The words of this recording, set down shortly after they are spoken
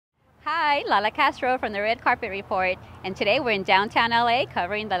Hi, Lala Castro from the Red Carpet Report, and today we're in downtown LA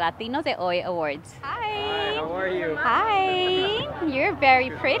covering the Latinos de Hoy Awards. Hi. Hi, how are you? Hi, you're very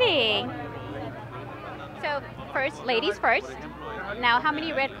pretty. So first, ladies first. Now, how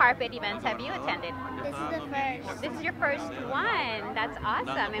many red carpet events have you attended? This is the first. This is your first one. That's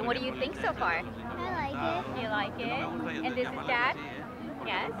awesome. And what do you think so far? I like it. You like it? And this is Dad?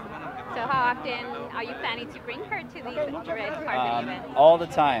 Yes. So how often are you planning to bring her to these red carpet events? All the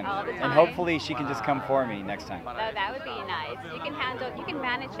time. All the time. And hopefully she can just come for me next time. Oh, that would be nice. You can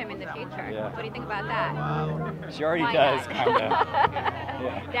manage him in the future. Yeah. What do you think about that? She already Why does, not? kind of.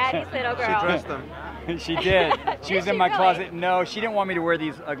 Yeah. Daddy's little girl. She dressed them. She did. She was Did in she my really? closet. No, she didn't want me to wear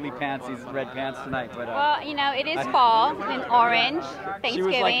these ugly pants, these red pants tonight. But Well, you know, it is fall in orange, Thanksgiving. she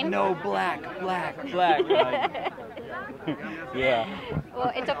was like, no, black. Like, yeah.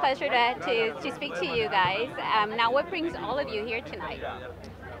 Well, it's a pleasure to speak to you guys. Now, what brings all of you here tonight?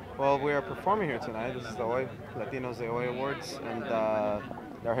 Well, we are performing here tonight. This is the Latinos de Hoy Awards, and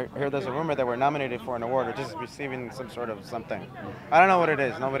here there's a rumor that we're nominated for an award or just receiving some sort of something. I don't know what it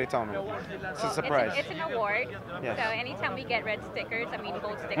is. Nobody told me. It's a surprise. It's an award. Yes. So anytime we get red stickers,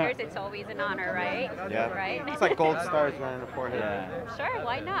 gold stickers, it's always an honor, right? Yeah. Right? It's like gold stars right in the forehead. Yeah. Sure,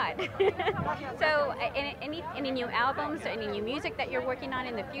 why not? So, any new albums or any new music that you're working on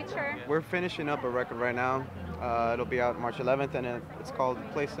in the future? We're finishing up a record right now. It'll be out March 11th, and it's called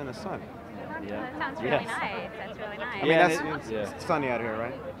Place in the Sun. That sounds really Yes. nice. That's really nice. I mean, Yeah, it's sunny out here,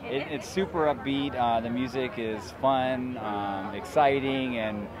 right? It's super upbeat. The music is fun, exciting,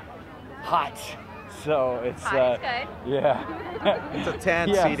 and hot. So it's Hot is good. yeah. It's a tan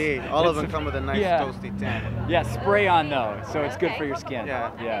Yes. CD. All of It's them come with a nice yeah. toasty tan. Yeah, spray on though, so it's good Okay. for your skin.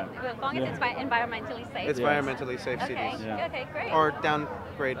 Yeah. Yeah. As long as it's environmentally safe. It's Yes. environmentally safe Okay. CDs. Yeah. Okay, great. Or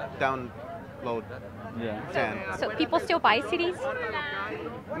download Yeah. tan. So people still buy CDs?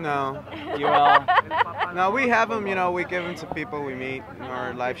 No. Well, No, we have them, we give them to people we meet in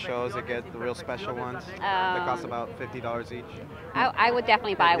our live shows that get the real special ones. They cost about $50 each. I would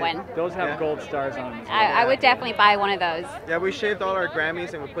definitely buy one. those have Yeah. gold stars on them. I would definitely buy one of those. Yeah, we shaved all our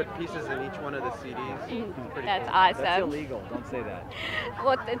Grammys and we put pieces in each one of the CDs. It's pretty That's cool. awesome. That's illegal. Don't say that.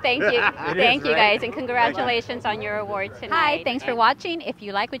 Well, thank you. Thank you right? guys, and congratulations on your award tonight. Hi, thanks for watching. If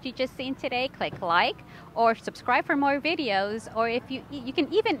you like what you just seen today, click like or subscribe for more videos, or if you can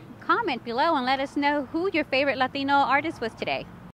even comment below and let us know who your favorite Latino artist was today.